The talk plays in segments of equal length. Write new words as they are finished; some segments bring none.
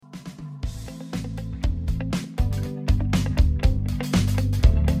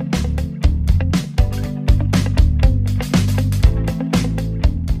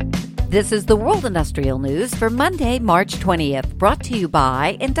This is the World Industrial News for Monday, March 20th, brought to you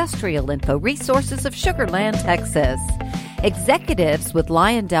by Industrial Info Resources of Sugar Land, Texas. Executives with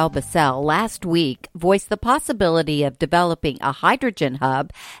LyondellBasell last week voiced the possibility of developing a hydrogen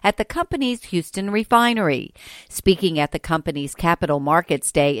hub at the company's Houston refinery. Speaking at the company's Capital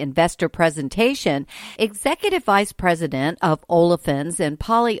Markets Day investor presentation, Executive Vice President of Olefins and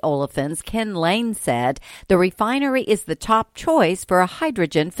Polyolefins Ken Lane said the refinery is the top choice for a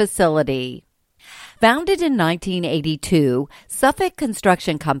hydrogen facility. Founded in 1982, Suffolk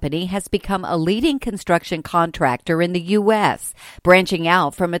Construction Company has become a leading construction contractor in the U.S., branching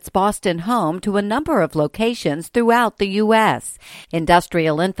out from its Boston home to a number of locations throughout the U.S.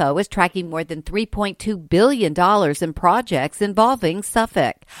 Industrial Info is tracking more than $3.2 billion in projects involving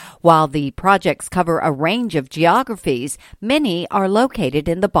Suffolk. While the projects cover a range of geographies, many are located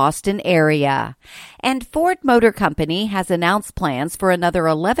in the Boston area. And Ford Motor Company has announced plans for another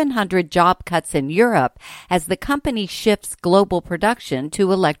 1,100 job cuts in Europe as the company shifts global production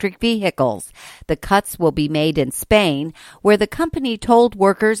to electric vehicles. The cuts will be made in Spain, where the company told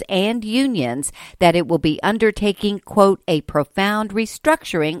workers and unions that it will be undertaking, quote, a profound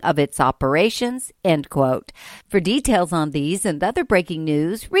restructuring of its operations, end quote. For details on these and other breaking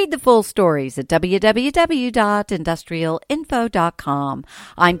news, read the full stories at www.industrialinfo.com.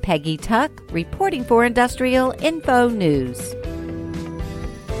 I'm Peggy Tuck, reporting for Industrial Info News.